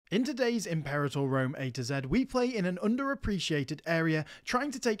In today's Imperator Rome A to Z, we play in an underappreciated area, trying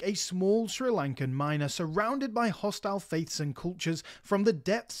to take a small Sri Lankan miner surrounded by hostile faiths and cultures from the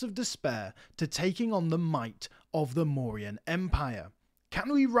depths of despair to taking on the might of the Mauryan Empire.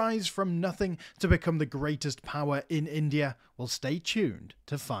 Can we rise from nothing to become the greatest power in India? Well, stay tuned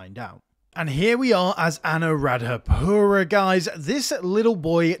to find out. And here we are as Anuradhapura, guys, this little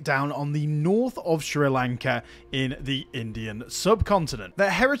boy down on the north of Sri Lanka in the Indian subcontinent. Their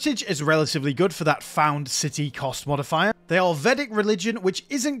heritage is relatively good for that found city cost modifier. They are Vedic religion, which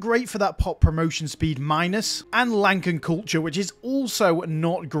isn't great for that pop promotion speed minus, and Lankan culture, which is also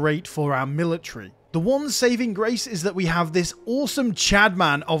not great for our military. The one saving grace is that we have this awesome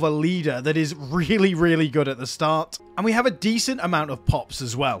Chadman of a leader that is really good at the start. And we have a decent amount of pops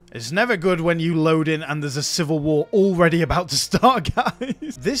as well. It's never good when you load in and there's a civil war already about to start,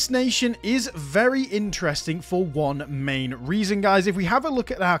 guys. This nation is very interesting for one main reason, guys. If we have a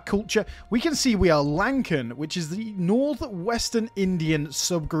look at our culture, we can see we are Lankan, which is the northwestern Indian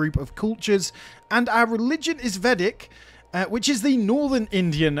subgroup of cultures. And our religion is Vedic, which is the northern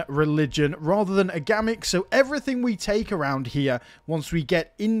Indian religion rather than Agamic. So everything we take around here, once we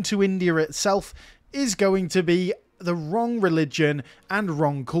get into India itself, is going to be the wrong religion and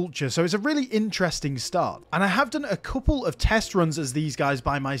wrong culture. So it's a really interesting start. And I have done a couple of test runs as these guys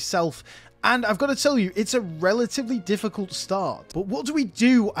by myself, and I've got to tell you, it's a relatively difficult start. But what do we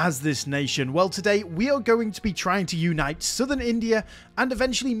do as this nation? Well, today we are going to be trying to unite southern India and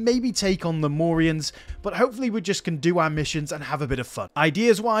eventually maybe take on the Mauryans, but hopefully we just can do our missions and have a bit of fun.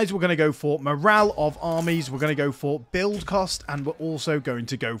 Ideas-wise, we're going to go for morale of armies, we're going to go for build cost, and we're also going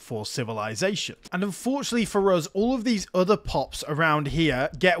to go for civilization. And unfortunately for us, all of these other pops around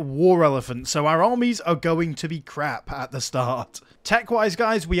here get war elephants, so our armies are going to be crap at the start. Tech-wise,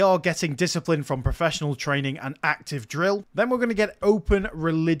 guys, we are getting discipline from professional training and active drill. Then we're going to get open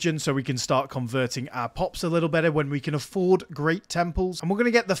religion so we can start converting our pops a little better when we can afford great temples. And we're going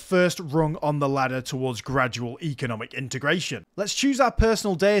to get the first rung on the ladder towards gradual economic integration. Let's choose our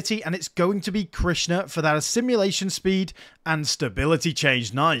personal deity, and it's going to be Krishna for that assimilation speed and stability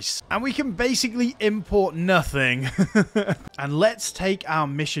change. Nice. And we can basically import nothing. And let's take our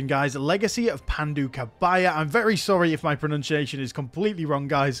mission, guys. Legacy of Pandu Kabaya. I'm very sorry if my pronunciation is completely wrong,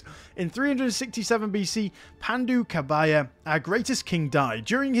 guys. In 367 BC, Pandu Kabaya, our greatest king, died.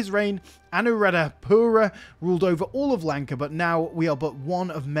 During his reign, Anuradhapura ruled over all of Lanka, but now we are but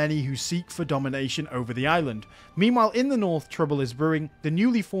one of many who seek for domination over the island. Meanwhile, in the north, trouble is brewing. The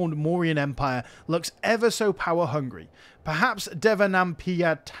newly formed Mauryan Empire looks ever so power-hungry. Perhaps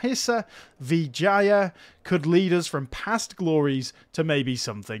Devanampiyatissa Vijaya could lead us from past glories to maybe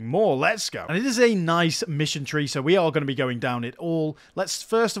something more. Let's go. And it is a nice mission tree, so we are going to be going down it all. Let's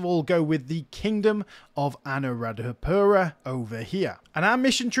first of all go with the Kingdom of Anuradhapura over here. And our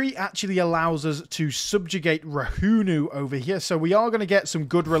mission tree actually allows us to subjugate Rahunu over here, so we are going to get some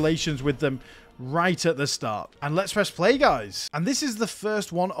good relations with them right at the start. And let's press play, guys. And this is the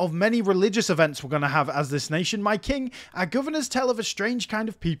first one of many religious events we're going to have as this nation. My king, our governors tell of a strange kind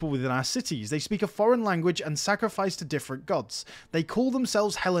of people within our cities. They speak a foreign language and sacrifice to different gods. They call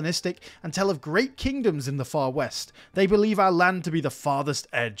themselves Hellenistic and tell of great kingdoms in the far west. They believe our land to be the farthest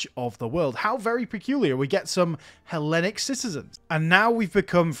edge of the world. How very peculiar. We get some Hellenic citizens. And now we've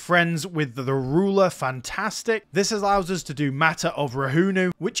become friends with the ruler. Fantastic. This allows us to do Matter of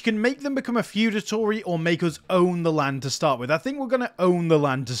Rahunu, which can make them become a feudatory or make us own the land to start with. I think we're going to own the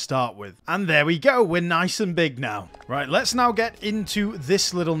land to start with. And there we go. We're nice and big now. Right, let's now get into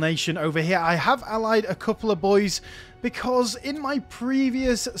this little nation over here. I have allied a couple of boys because in my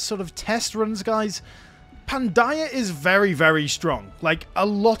previous sort of test runs, guys, Pandya is very strong. Like, a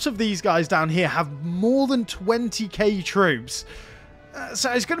lot of these guys down here have more than 20k troops.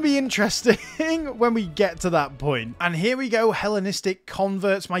 So it's going to be interesting when we get to that point. And here we go, Hellenistic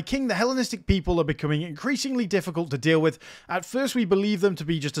converts. My king, the Hellenistic people are becoming increasingly difficult to deal with. At first, we believe them to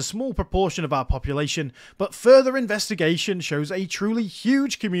be just a small proportion of our population, but further investigation shows a truly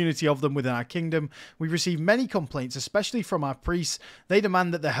huge community of them within our kingdom. We receive many complaints, especially from our priests. They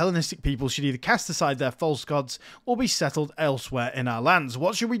demand that the Hellenistic people should either cast aside their false gods or be settled elsewhere in our lands.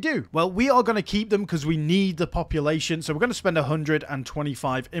 What should we do? Well, we are going to keep them because we need the population, so we're going to spend 125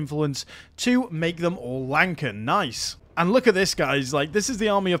 influence to make them all Lankan. Nice. And look at this, guys. Like, this is the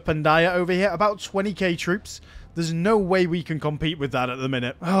army of Pandya over here. About 20k troops. There's no way we can compete with that at the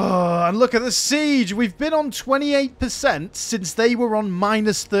minute. Oh, and look at the siege. We've been on 28% since they were on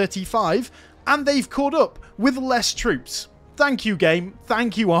 -35. And they've caught up with less troops. Thank you, game.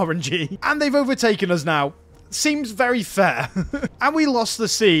 Thank you, RNG. And they've overtaken us now. Seems very fair. And we lost the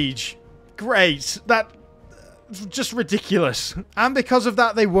siege. Great. just ridiculous. And because of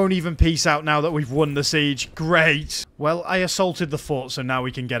that, they won't even peace out now that we've won the siege. Great. Well, I assaulted the fort, so now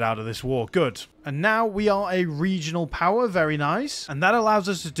we can get out of this war. Good. And now we are a regional power. Very nice. And that allows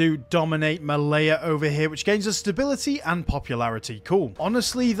us to do dominate Malaya over here, which gains us stability and popularity. Cool.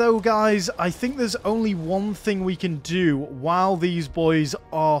 Honestly, though, guys, I think there's only one thing we can do while these boys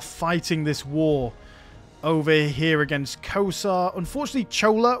are fighting this war over here against Kosar. Unfortunately,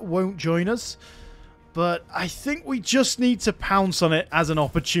 Chola won't join us, but I think we just need to pounce on it as an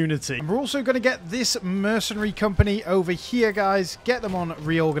opportunity. And we're also going to get this mercenary company over here, guys. Get them on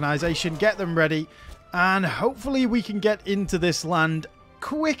reorganization, get them ready, and hopefully we can get into this land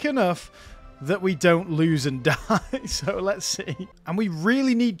quick enough that we don't lose and die. So let's see. And we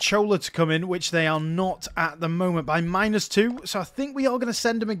really need Chola to come in, which they are not at the moment, by -2. So I think we are going to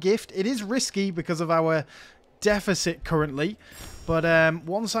send them a gift. It is risky because of our deficit currently, but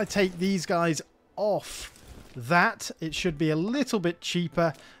once I take these guys off that, it should be a little bit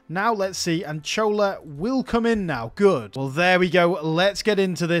cheaper. Now let's see, and Chola will come in now. Good. Well, there we go. Let's get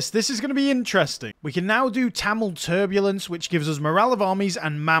into this. This is going to be interesting. We can now do Tamil Turbulence, which gives us morale of armies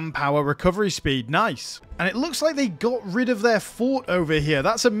and manpower recovery speed. Nice. And it looks like they got rid of their fort over here.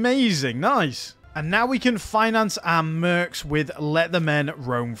 That's amazing. Nice. And now we can finance our mercs with let the men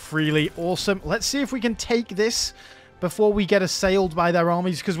roam freely. Awesome. Let's see if we can take this before we get assailed by their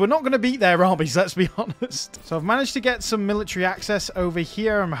armies, because we're not going to beat their armies, let's be honest. So I've managed to get some military access over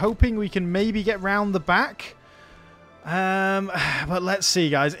here. I'm hoping we can maybe get round the back. But let's see,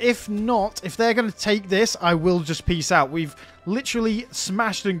 guys. If not, if they're going to take this, I will just peace out. We've literally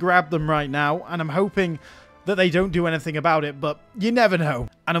smashed and grabbed them right now, and I'm hoping that they don't do anything about it, but you never know.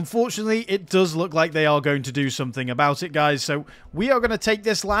 And unfortunately, it does look like they are going to do something about it, guys. So we are going to take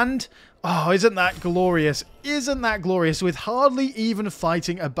this land. Oh, isn't that glorious? Isn't that glorious? With hardly even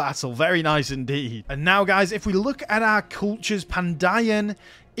fighting a battle. Very nice indeed. And now, guys, if we look at our cultures, Pandayan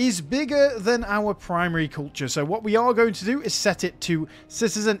is bigger than our primary culture. So what we are going to do is set it to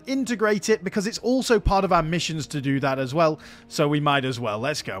citizen, integrate it, because it's also part of our missions to do that as well. So we might as well.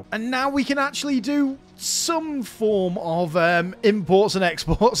 Let's go. And now we can actually do some form of imports and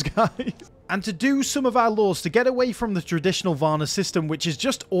exports, guys. And to do some of our laws, to get away from the traditional Varna system, which is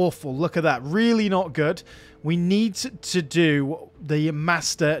just awful. Look at that. Really not good. We need to do the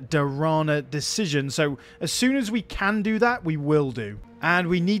Master Dharana decision. So as soon as we can do that, we will do. And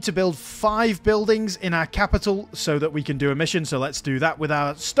we need to build 5 buildings in our capital so that we can do a mission. So let's do that with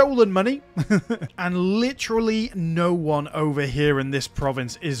our stolen money. And literally no one over here in this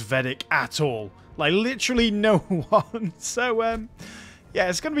province is Vedic at all. Like, literally no one. So, yeah,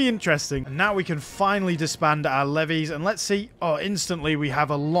 it's going to be interesting. And now we can finally disband our levies. And let's see. Oh, instantly we have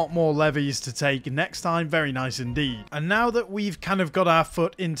a lot more levies to take next time. Very nice indeed. And now that we've kind of got our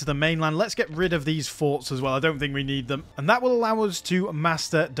foot into the mainland, let's get rid of these forts as well. I don't think we need them. And that will allow us to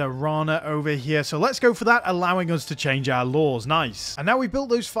master Dharana over here. So let's go for that, allowing us to change our laws. Nice. And now we built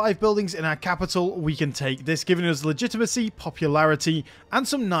those 5 buildings in our capital. We can take this, giving us legitimacy, popularity, and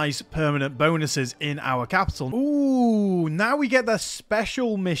some nice permanent bonuses in our capital. Ooh, now we get the special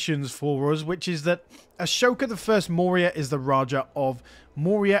missions for us, which is that Ashoka the First Maurya is the Raja of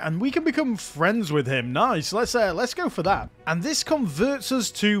Maurya, and we can become friends with him. Nice. Let's go for that. And this converts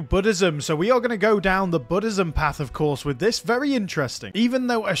us to Buddhism, so we are going to go down the Buddhism path, of course, with this. Very interesting. Even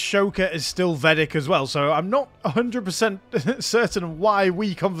though Ashoka is still Vedic as well, so I'm not 100% certain why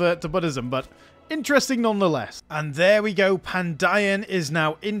we convert to Buddhism, but interesting nonetheless. And there we go. Pandayan is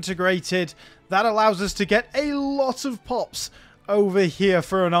now integrated. That allows us to get a lot of pops over here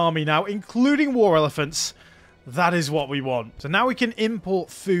for an army now, including war elephants. That is what we want. So now we can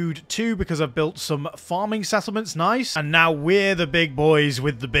import food too, because I've built some farming settlements. Nice. And now we're the big boys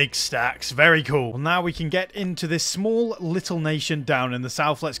with the big stacks. Very cool. Well, now we can get into this small little nation down in the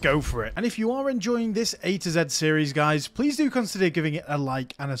south. Let's go for it. And if you are enjoying this A to Z series, guys, please do consider giving it a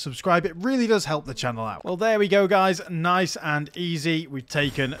like and a subscribe. It really does help the channel out. Well, there we go, guys. Nice and easy. We've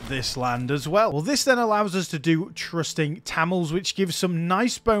taken this land as well. Well, this then allows us to do trusting Tamils, which gives some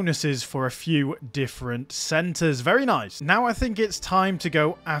nice bonuses for a few different centers. Very nice. Now I think it's time to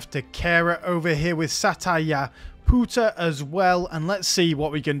go after Kera over here with Sataya Puta as well, and let's see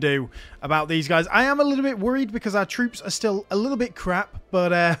what we can do about these guys. I am a little bit worried because our troops are still a little bit crap,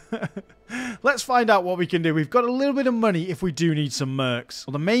 but let's find out what we can do. We've got a little bit of money if we do need some mercs.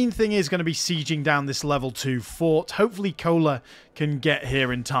 Well, the main thing is going to be sieging down this level 2 fort. Hopefully Kola can get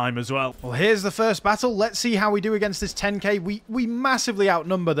here in time as well. Well, here's the first battle. Let's see how we do against this 10k. We massively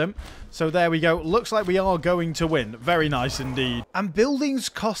outnumber them. So there we go. Looks like we are going to win. Very nice indeed. And buildings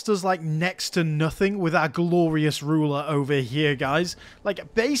cost us like next to nothing with our glorious ruler over here, guys.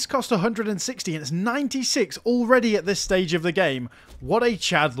 Like base cost 160 and it's 96 already at this stage of the game. What a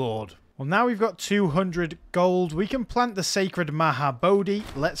Chad Lord. Well, now we've got 200 gold. We can plant the sacred Mahabodhi.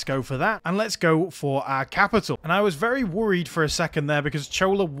 Let's go for that. And let's go for our capital. And I was very worried for a second there because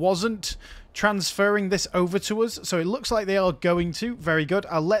Chola wasn't transferring this over to us. So it looks like they are going to. Very good.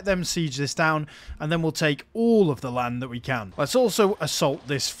 I'll let them siege this down and then we'll take all of the land that we can. Let's also assault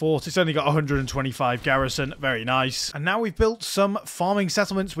this fort. It's only got 125 garrison. Very nice. And now we've built some farming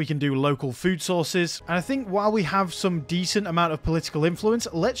settlements. We can do local food sources. And I think while we have some decent amount of political influence,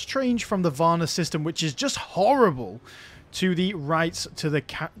 let's change from the Varna system, which is just horrible, to the rights to the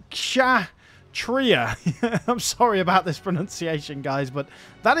Tria. I'm sorry about this pronunciation, guys, but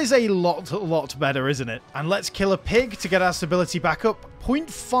that is a lot better, isn't it? And let's kill a pig to get our stability back up.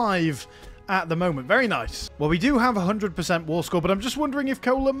 0.5 at the moment. Very nice. Well, we do have 100% war score, but I'm just wondering if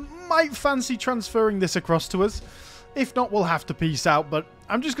Kola might fancy transferring this across to us. If not, we'll have to peace out, but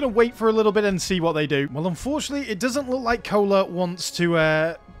I'm just going to wait for a little bit and see what they do. Well, unfortunately, it doesn't look like Kola wants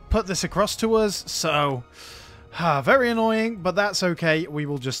to put this across to us, so very annoying, but that's okay. We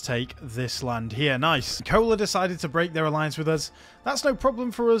will just take this land here. Nice. Kola decided to break their alliance with us. That's no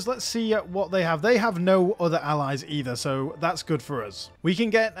problem for us. Let's see what they have. They have no other allies either, so that's good for us. We can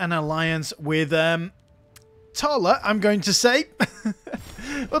get an alliance with Tala, I'm going to say.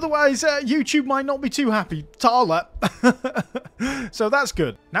 Otherwise, YouTube might not be too happy. Tala. So that's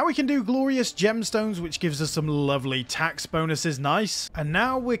good. Now we can do glorious gemstones, which gives us some lovely tax bonuses. Nice. And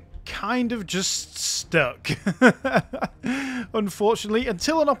now we're kind of just stuck. Unfortunately,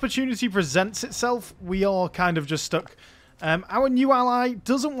 until an opportunity presents itself, we are kind of just stuck. Our new ally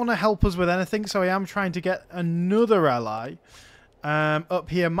doesn't want to help us with anything, so I am trying to get another ally up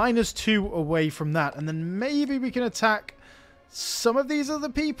here, -2 away from that, and then maybe we can attack some of these other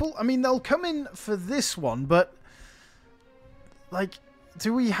people. I mean, they'll come in for this one, but like,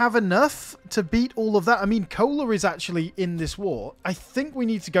 do we have enough to beat all of that? I mean, Kola is actually in this war. I think we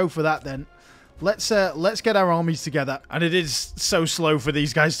need to go for that then. Let's get our armies together. And it is so slow for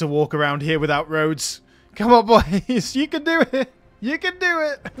these guys to walk around here without roads. Come on, boys. You can do it. You can do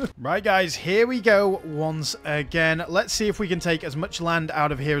it. Right, guys, here we go once again. Let's see if we can take as much land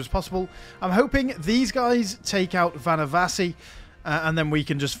out of here as possible. I'm hoping these guys take out Vanavasi, and then we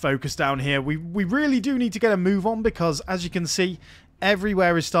can just focus down here. We really do need to get a move on because, as you can see,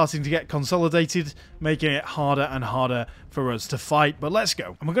 everywhere is starting to get consolidated, making it harder and harder for us to fight. But let's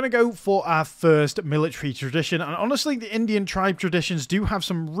go. And we're going to go for our first military tradition. And honestly, the Indian tribe traditions do have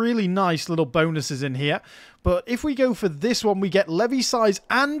some really nice little bonuses in here. But if we go for this one, we get levy size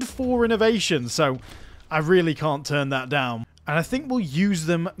and 4 innovation. So I really can't turn that down. And I think we'll use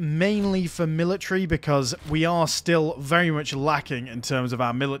them mainly for military because we are still very much lacking in terms of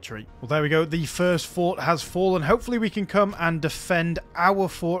our military. Well, there we go. The first fort has fallen. Hopefully we can come and defend our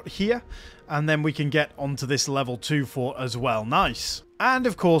fort here. And then we can get onto this level 2 fort as well. Nice. And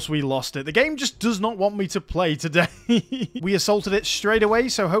of course we lost it. The game just does not want me to play today. We assaulted it straight away,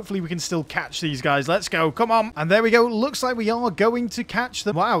 so hopefully we can still catch these guys. Let's go. Come on. And there we go. Looks like we are going to catch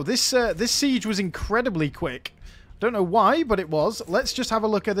them. Wow, this siege was incredibly quick. Don't know why, but it was. Let's just have a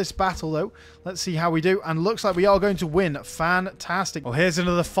look at this battle, though. Let's see how we do. And looks like we are going to win. Fantastic. Well, here's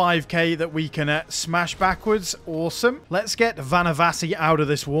another 5k that we can smash backwards. Awesome. Let's get Vanavasi out of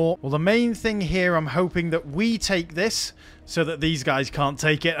this war. Well, the main thing here, I'm hoping that we take this so that these guys can't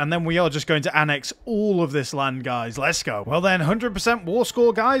take it. And then we are just going to annex all of this land, guys. Let's go. Well, then, 100% war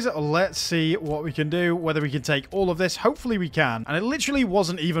score, guys. Let's see what we can do, whether we can take all of this. Hopefully we can. And it literally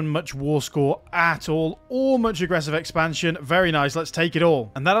wasn't even much war score at all, or much aggressive expansion. Very nice. Let's take it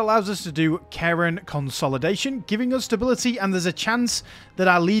all. And that allows us to do Keren consolidation, giving us stability. And there's a chance that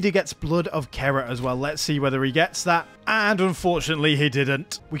our leader gets blood of Kera as well. Let's see whether he gets that. And unfortunately, he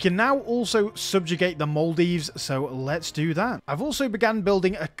didn't. We can now also subjugate the Maldives, so let's do that. I've also began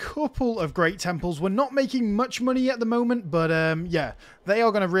building a couple of great temples. We're not making much money at the moment, but yeah, they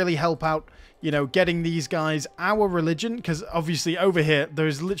are going to really help out, you know, getting these guys our religion, because obviously over here, there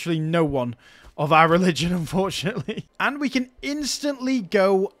is literally no one of our religion, unfortunately. And we can instantly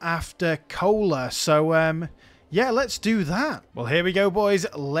go after Kola, so yeah, let's do that. Well, here we go, boys.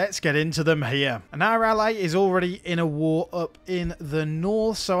 Let's get into them here. And our ally is already in a war up in the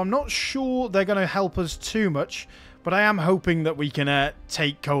north, so I'm not sure they're going to help us too much. But I am hoping that we can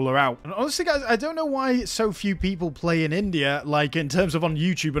take Kola out. And honestly, guys, I don't know why so few people play in India, like in terms of on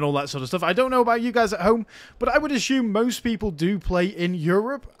YouTube and all that sort of stuff. I don't know about you guys at home, but I would assume most people do play in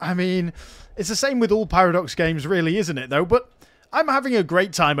Europe. I mean, it's the same with all Paradox games, really, isn't it, though? But I'm having a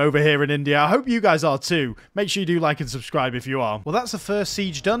great time over here in India. I hope you guys are too. Make sure you do like and subscribe if you are. Well, that's the first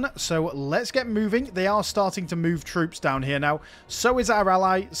siege done, so let's get moving. They are starting to move troops down here now. So is our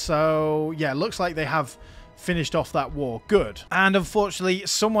ally, so yeah, looks like they have finished off that war. Good. And unfortunately,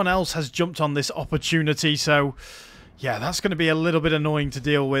 someone else has jumped on this opportunity, so yeah, that's going to be a little bit annoying to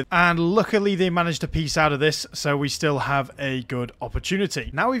deal with. And luckily, they managed to piece out of this, so we still have a good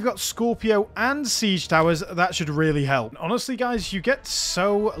opportunity. Now we've got Scorpio and Siege Towers. That should really help. Honestly, guys, you get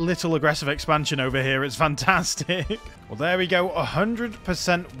so little aggressive expansion over here. It's fantastic. Well, there we go.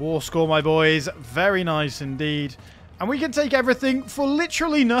 100% war score, my boys. Very nice indeed. And we can take everything for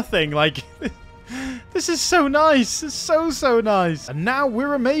literally nothing. Like... This is so nice. It's so nice. And now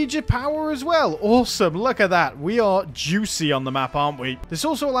we're a major power as well. Awesome. Look at that. We are juicy on the map, aren't we? This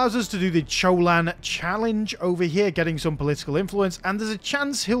also allows us to do the Cholan challenge over here, getting some political influence. And there's a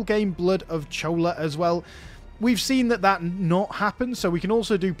chance he'll gain Blood of Chola as well. We've seen that not happen, so we can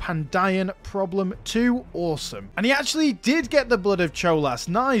also do Pandayan Problem 2. Awesome. And he actually did get the Blood of Cholas.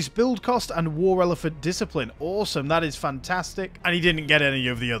 Nice. Build cost and War Elephant Discipline. Awesome. That is fantastic. And he didn't get any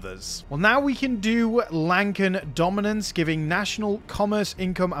of the others. Well, now we can do Lankan Dominance, giving national commerce,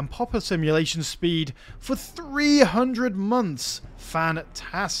 income, and popper simulation speed for 300 months.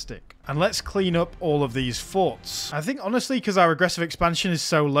 Fantastic. And let's clean up all of these forts. I think, honestly, because our aggressive expansion is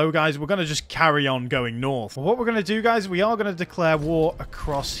so low, guys, we're going to just carry on going north. Well, what we're going to do, guys, we are going to declare war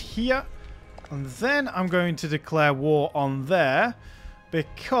across here. And then I'm going to declare war on there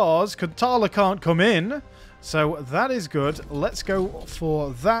because Kuntala can't come in. So that is good. Let's go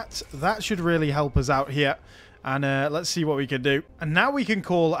for that. That should really help us out here. And let's see what we can do. And now we can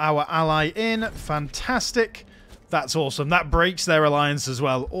call our ally in. Fantastic. That's awesome. That breaks their alliance as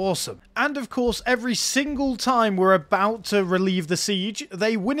well. Awesome. And of course, every single time we're about to relieve the siege,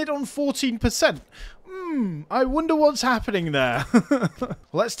 they win it on 14%. I wonder what's happening there.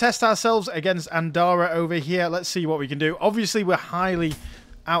 Let's test ourselves against Andara over here. Let's see what we can do. Obviously, we're highly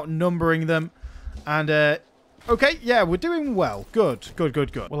outnumbering them. And, okay, yeah, we're doing well. Good.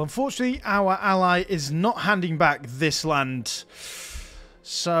 Well, unfortunately, our ally is not handing back this land.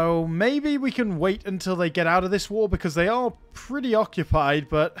 So maybe we can wait until they get out of this war because they are pretty occupied.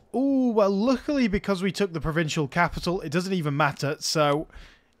 But, ooh, well, luckily because we took the provincial capital, it doesn't even matter. So,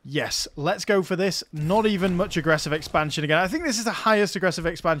 yes, let's go for this. Not even much aggressive expansion again. I think this is the highest aggressive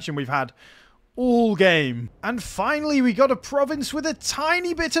expansion we've had all game. And finally, we got a province with a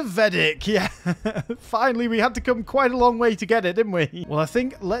tiny bit of Vedic. Yeah, finally, we had to come quite a long way to get it, didn't we? Well, I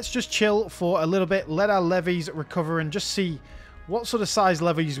think let's just chill for a little bit. Let our levies recover and just see what sort of size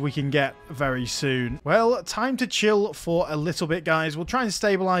levies we can get very soon. Well, time to chill for a little bit, guys. We'll try and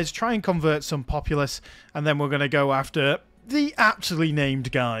stabilize, try and convert some populace, and then we're going to go after the aptly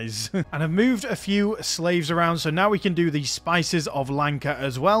named guys. And I've moved a few slaves around, so now we can do the spices of Lanka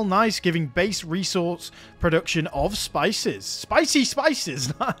as well. Nice, giving base resource production of spices. Spicy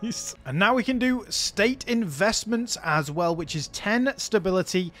spices, nice. And now we can do state investments as well, which is 10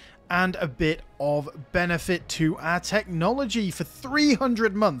 stability and a bit of benefit to our technology for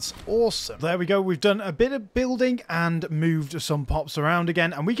 300 months. Awesome. There we go. We've done a bit of building and moved some pops around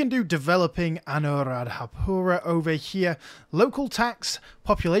again. And we can do developing Anuradhapura over here. Local tax,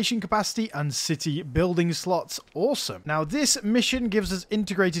 population capacity, and city building slots. Awesome. Now, this mission gives us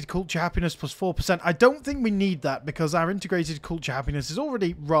integrated culture happiness plus 4%. I don't think we need that because our integrated culture happiness is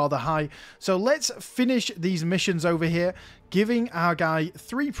already rather high. So let's finish these missions over here, giving our guy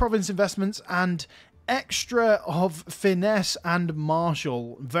 3 province investments and extra of finesse and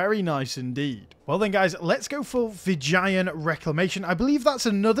martial. Very nice indeed. Well then, guys, let's go for Vijayan Reclamation. I believe that's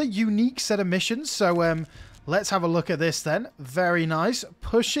another unique set of missions. So let's have a look at this then. Very nice.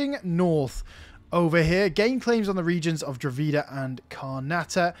 Pushing north over here. Gain claims on the regions of Dravida and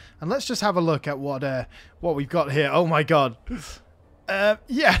Karnata. And let's just have a look at what we've got here. Oh my god.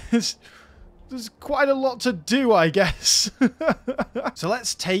 Yeah. There's quite a lot to do, I guess. So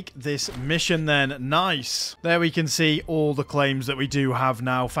let's take this mission then. Nice. There we can see all the claims that we do have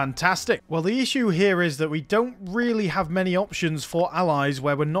now. Fantastic. Well, the issue here is that we don't really have many options for allies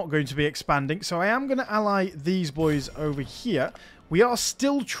where we're not going to be expanding. So I am going to ally these boys over here. We are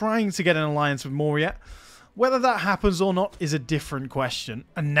still trying to get an alliance with Moria. Whether that happens or not is a different question.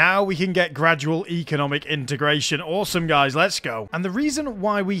 And now we can get gradual economic integration. Awesome, guys. Let's go. And the reason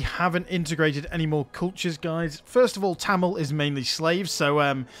why we haven't integrated any more cultures, guys, first of all, Tamil is mainly slaves. So,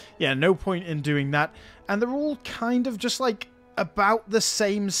 yeah, no point in doing that. And they're all kind of just like about the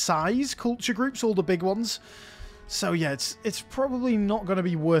same size culture groups, all the big ones. So yeah, it's probably not going to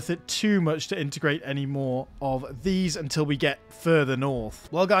be worth it too much to integrate any more of these until we get further north.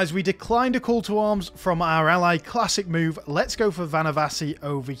 Well, guys, we declined a call to arms from our ally. Classic move. Let's go for Vanavasi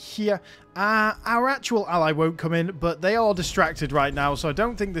over here. Our actual ally won't come in, but they are distracted right now, so I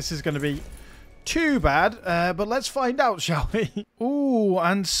don't think this is going to be too bad. But let's find out, shall we? Ooh,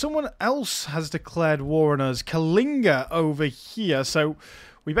 and someone else has declared war on us. Kalinga over here, so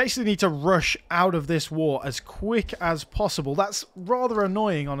we basically need to rush out of this war as quick as possible. That's rather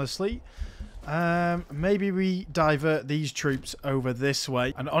annoying, honestly. Maybe we divert these troops over this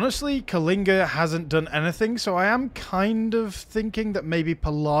way. And honestly, Kalinga hasn't done anything, so I am kind of thinking that maybe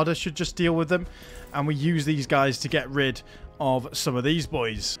Pallada should just deal with them, and we use these guys to get rid of some of these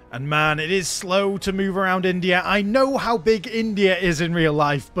boys. And man, it is slow to move around India. I know how big India is in real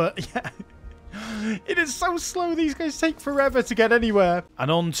life, but yeah, it is so slow. These guys take forever to get anywhere.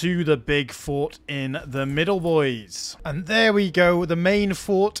 And on to the big fort in the middle, boys. And there we go. The main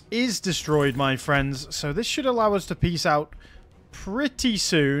fort is destroyed, my friends. So this should allow us to peace out pretty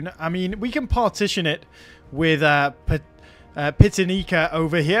soon. I mean, we can partition it with Pitanika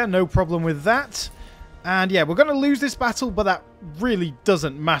over here. No problem with that. And yeah, we're going to lose this battle, but that really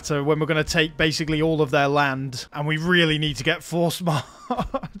doesn't matter when we're going to take basically all of their land. And we really need to get force march,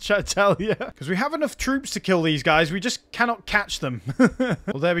 I tell you. Because we have enough troops to kill these guys. We just cannot catch them.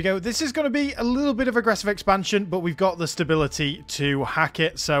 Well, there we go. This is going to be a little bit of aggressive expansion, but we've got the stability to hack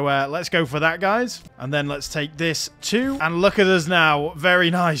it. So let's go for that, guys. And then let's take this too. And look at us now. Very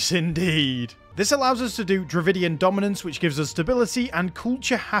nice indeed. This allows us to do Dravidian dominance, which gives us stability and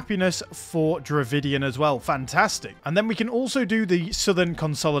culture happiness for Dravidian as well. Fantastic. And then we can also do the southern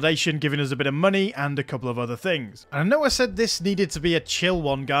consolidation, giving us a bit of money and a couple of other things. And I know I said this needed to be a chill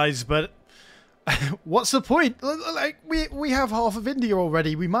one, guys, but what's the point? Like, we have half of India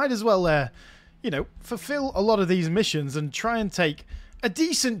already. We might as well, you know, fulfill a lot of these missions and try and take a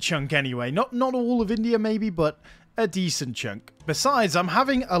decent chunk anyway. Not all of India maybe, but a decent chunk. Besides, I'm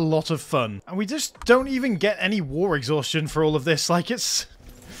having a lot of fun. And we just don't even get any war exhaustion for all of this. Like, it's...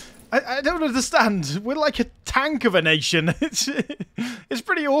 I don't understand. We're like a tank of a nation. It's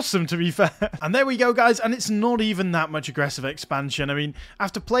pretty awesome, to be fair. And there we go, guys. And it's not even that much aggressive expansion. I mean,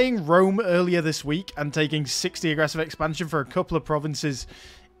 after playing Rome earlier this week and taking 60 aggressive expansion for a couple of provinces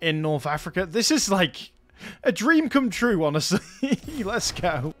in North Africa, this is like a dream come true, honestly. Let's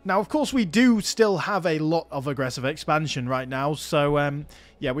go. Now, of course, we do still have a lot of aggressive expansion right now. So,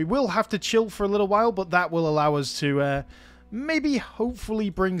 yeah, we will have to chill for a little while, but that will allow us to maybe hopefully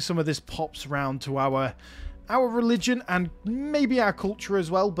bring some of this pops round to our religion and maybe our culture as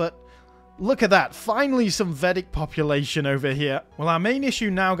well. But look at that. Finally, some Vedic population over here. Well, our main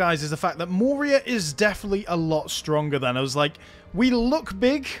issue now, guys, is the fact that Maurya is definitely a lot stronger than us. Like, we look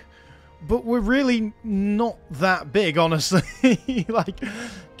big, but we're really not that big, honestly. Like,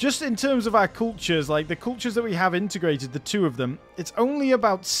 just in terms of our cultures, like the cultures that we have integrated, the two of them, it's only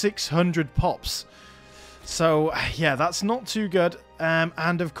about 600 pops. So, yeah, that's not too good.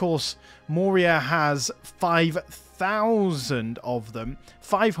 And, of course, Maurya has 5,000 of them.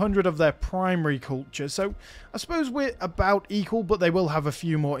 500 of their primary culture. So, I suppose we're about equal, but they will have a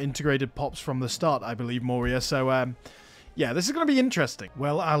few more integrated pops from the start, I believe, Maurya. So, yeah, this is going to be interesting.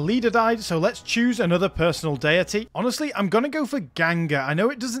 Well, our leader died, so let's choose another personal deity. Honestly, I'm going to go for Ganga. I know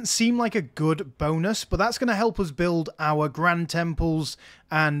it doesn't seem like a good bonus, but that's going to help us build our grand temples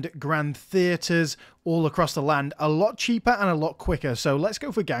and grand theatres all across the land a lot cheaper and a lot quicker. So let's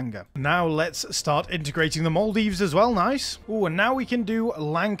go for Ganga. Now let's start integrating the Maldives as well. Nice. Oh, and now we can do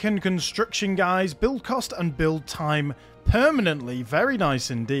Lankan construction, guys. Build cost and build time permanently. Very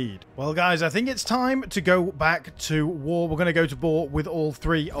nice indeed. Well, guys, I think it's time to go back to war. We're going to go to war with all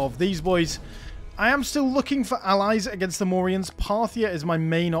three of these boys. I am still looking for allies against the Mauryans. Parthia is my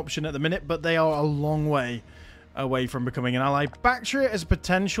main option at the minute, but they are a long way away from becoming an ally. Bactria is a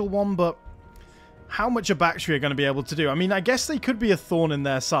potential one, but how much are Bactria going to be able to do? I mean, I guess they could be a thorn in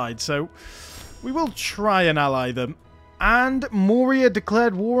their side, so we will try and ally them. And Maurya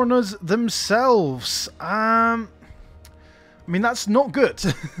declared war on us themselves. I mean, that's not good.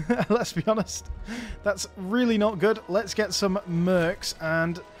 Let's be honest. That's really not good. Let's get some mercs.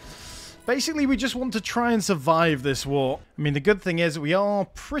 And basically, we just want to try and survive this war. I mean, the good thing is we are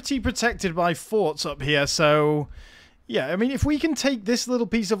pretty protected by forts up here. So, Yeah, I mean, if we can take this little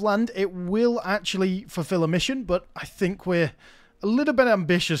piece of land, it will actually fulfill a mission, but I think we're a little bit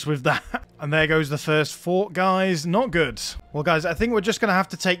ambitious with that. And there goes the first fort, guys. Not good. Well, guys, I think we're just going to have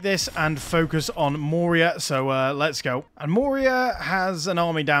to take this and focus on Moria, so let's go. And Moria has an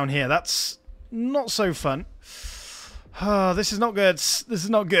army down here. That's not so fun. This is not good. This is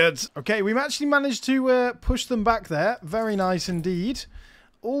not good. Okay, we've actually managed to push them back there. Very nice indeed.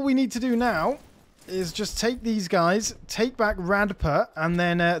 All we need to do now is just take these guys, take back Radpa, and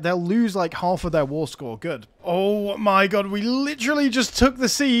then they'll lose like half of their war score. Good. Oh my god, we literally just took the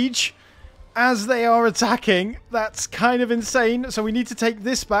siege as they are attacking. That's kind of insane. So we need to take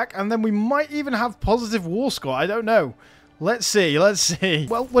this back, and then we might even have positive war score. I don't know. Let's see, let's see.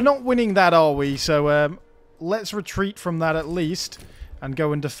 Well, we're not winning that, are we? So let's retreat from that at least and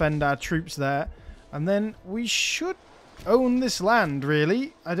go and defend our troops there. And then we should own this land,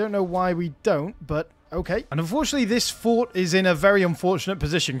 really. I don't know why we don't, but okay. And unfortunately, this fort is in a very unfortunate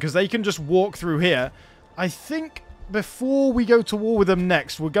position because they can just walk through here. I think before we go to war with them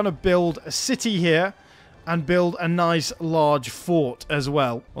next, we're going to build a city here and build a nice large fort as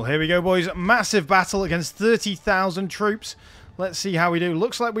well. Well, here we go, boys. Massive battle against 30,000 troops. Let's see how we do.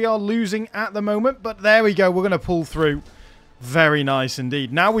 Looks like we are losing at the moment, but there we go. We're going to pull through. Very nice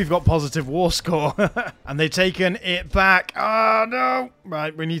indeed. Now we've got positive war score. And they've taken it back. Oh, no.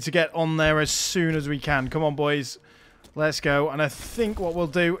 Right, we need to get on there as soon as we can. Come on, boys. Let's go. And I think what we'll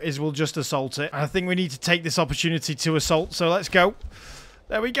do is we'll just assault it. I think we need to take this opportunity to assault. So let's go.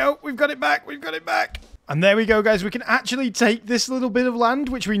 There we go. We've got it back. We've got it back. And there we go, guys. We can actually take this little bit of land,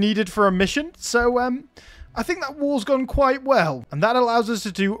 which we needed for a mission. So, I think that war's gone quite well. And that allows us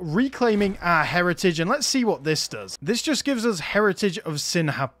to do reclaiming our heritage. And let's see what this does. This just gives us heritage of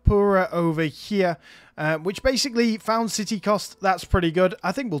Sinhapura over here, which basically found city cost. That's pretty good.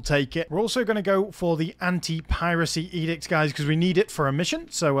 I think we'll take it. We're also going to go for the anti-piracy edict, guys, because we need it for a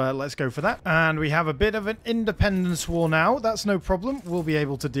mission. So let's go for that. And we have a bit of an independence war now. That's no problem. We'll be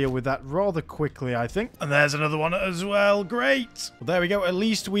able to deal with that rather quickly, I think. And there's another one as well. Great. Well, there we go. At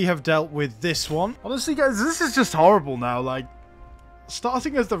least we have dealt with this one. Honestly, guys, this is just horrible now. Like,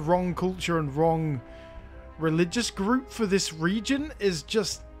 starting as the wrong culture and wrong religious group for this region is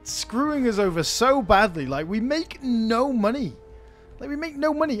just screwing us over so badly. Like, we make no money. Like, we make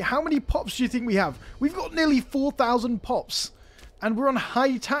no money. How many pops do you think we have? We've got nearly 4,000 pops. And we're on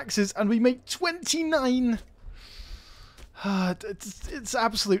high taxes, and we make 29. It's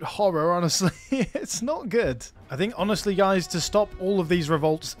absolute horror, honestly. It's not good. I think, honestly, guys, to stop all of these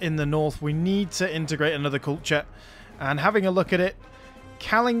revolts in the north, we need to integrate another culture. And having a look at it,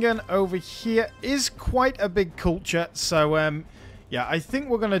 Kalingan over here is quite a big culture. So, yeah, I think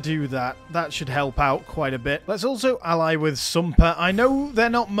we're going to do that. That should help out quite a bit. Let's also ally with Sumpa. I know they're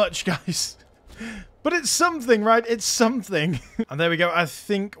not much, guys. But it's something, right? It's something. And there we go. I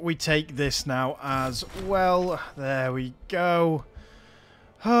think we take this now as well. There we go.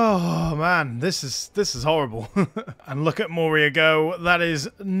 Oh, man. This is horrible. And look at Moria go. That is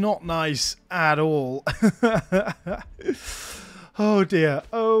not nice at all. Oh dear,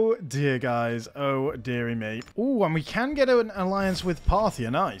 guys. Oh, dearie me. Ooh, and we can get an alliance with Parthia.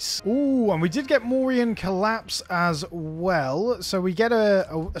 Nice. Ooh, and we did get Mauryan collapse as well. So we get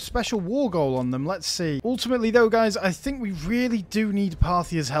a special war goal on them. Let's see. Ultimately, though, guys, I think we really do need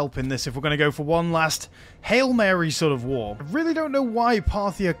Parthia's help in this if we're going to go for one last Hail Mary sort of war. I really don't know why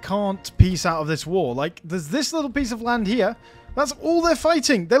Parthia can't peace out of this war. Like, there's this little piece of land here. That's all they're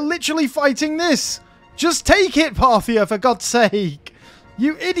fighting. They're literally fighting this. Just take it, Parthia, for God's sake.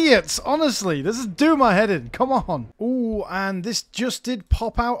 You idiots, honestly. This is doing my head in. Come on. Ooh, and this just did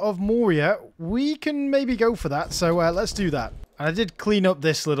pop out of Moria. We can maybe go for that, so let's do that. And I did clean up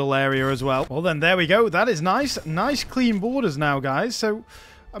this little area as well. Well, then, there we go. That is nice. Nice clean borders now, guys. So,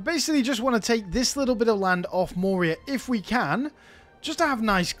 I basically just want to take this little bit of land off Moria if we can. Just to have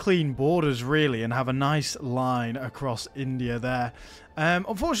nice clean borders, really, and have a nice line across India there.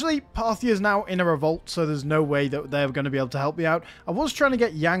 Unfortunately, Parthia is now in a revolt, so there's no way that they're going to be able to help me out. I was trying to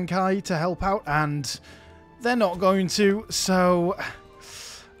get Yankai to help out, and they're not going to, so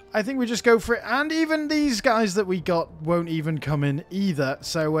I think we just go for it. And even these guys that we got won't even come in either.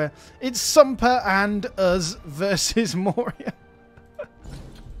 So it's Sumpa and us versus Moria.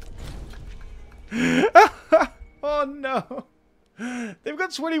 Oh, no. They've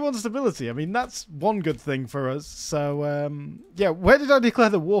got 21 stability. I mean, that's one good thing for us. So, yeah, where did I declare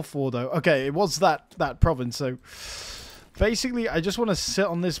the war for, though? Okay, it was that province. So, basically, I just want to sit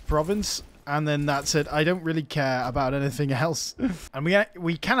on this province And then that's it. I don't really care about anything else. And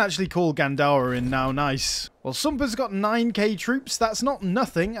we can actually call Gandhara in now. Nice. Well, Sumpa's got 9k troops. That's not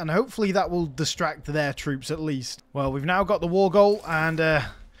nothing. And hopefully that will distract their troops at least. Well, we've now got the war goal. And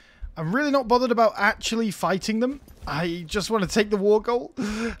I'm really not bothered about actually fighting them. I just want to take the war goal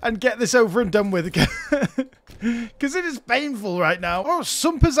and get this over and done with. Because it is painful right now. Oh,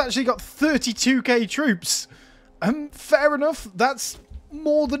 Sumpa's actually got 32k troops. Fair enough. That's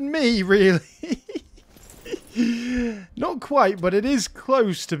more than me, really. Not quite, but it is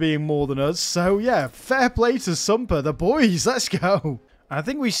close to being more than us. So, yeah, fair play to Sumpa. The boys, let's go. I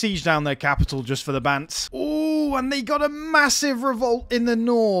think we sieged down their capital just for the bants. Oh, and they got a massive revolt in the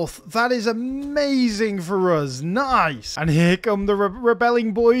north. That is amazing for us. Nice. And here come the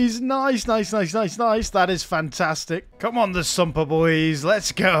rebelling boys. Nice, nice, nice, nice, nice. That is fantastic. Come on, the Sumpa boys.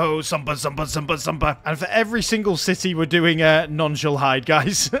 Let's go. Sumpa, Sumpa, Sumpa, Sumpa. And for every single city, we're doing a non-shall hide,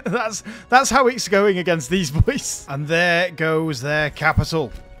 guys. That's how it's going against these boys. And there goes their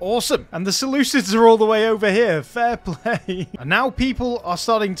capital. Awesome. And the Seleucids are all the way over here. Fair play. And now people are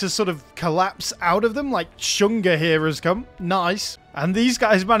starting to sort of collapse out of them, like Shunga here has come. Nice. And these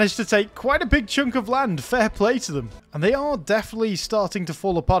guys managed to take quite a big chunk of land. Fair play to them. And they are definitely starting to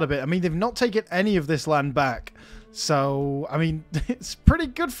fall apart a bit. I mean, they've not taken any of this land back. So, I mean, it's pretty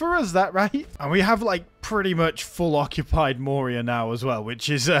good for us, that, right? And we have, like, pretty much full occupied Moria now as well, which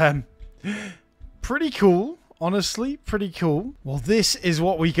is pretty cool. Honestly, pretty cool. Well, this is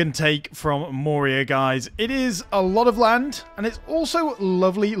what we can take from Moria, guys. It is a lot of land, and it's also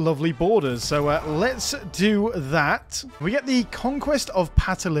lovely, lovely borders. So let's do that. We get the conquest of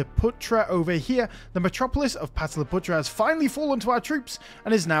Pataliputra over here. The metropolis of Pataliputra has finally fallen to our troops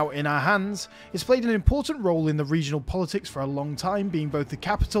and is now in our hands. It's played an important role in the regional politics for a long time, being both the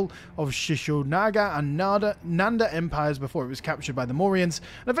capital of Shishonaga and Nanda empires before it was captured by the Morians,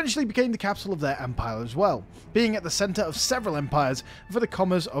 and eventually became the capital of their empire as well. Being at the center of several empires for the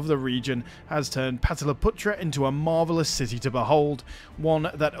commerce of the region has turned Pataliputra into a marvelous city to behold, one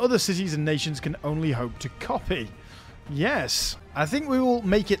that other cities and nations can only hope to copy. Yes, I think we will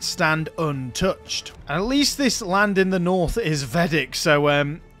make it stand untouched. And at least this land in the north is Vedic,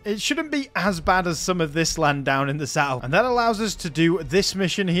 so it shouldn't be as bad as some of this land down in the south. And that allows us to do this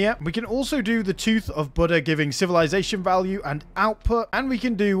mission here. We can also do the Tooth of Buddha, giving civilization value and output. And we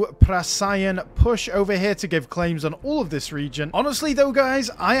can do Prasayan Push over here to give claims on all of this region. Honestly, though,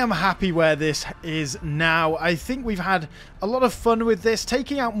 guys, I am happy where this is now. I think we've had a lot of fun with this.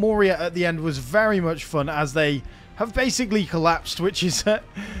 Taking out Moria at the end was very much fun, as they have basically collapsed, which is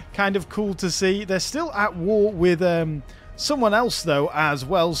kind of cool to see. They're still at war with someone else, though, as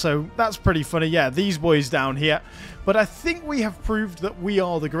well, so that's pretty funny. Yeah, these boys down here. But I think we have proved that we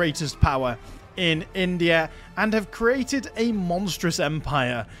are the greatest power in India and have created a monstrous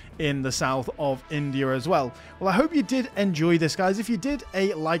empire in the south of India as well. Well, I hope you did enjoy this, guys. If you did,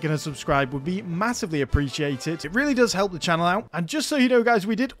 a like and a subscribe would be massively appreciated. It really does help the channel out. And just so you know, guys,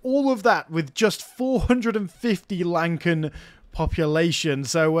 we did all of that with just 450 Lankan population,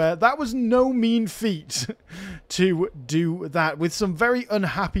 so that was no mean feat to do that with some very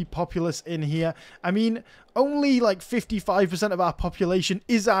unhappy populace in here. I mean, only like 55% of our population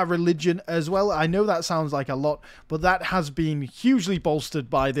is our religion as well. I know that sounds like a lot, but that has been hugely bolstered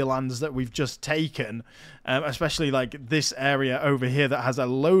by the lands that we've just taken, especially like this area over here that has a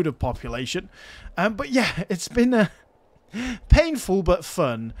load of population. But yeah, it's been painful but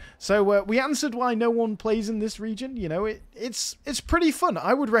fun. So we answered why no one plays in this region. You know, it's pretty fun.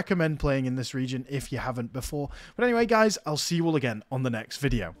 I would recommend playing in this region if you haven't before. But anyway, guys, I'll see you all again on the next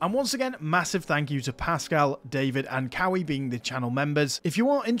video. And once again, massive thank you to Pascal, David, and Cowie being the channel members. If you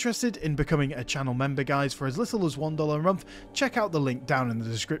are interested in becoming a channel member, guys, for as little as $1 a month, check out the link down in the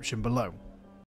description below.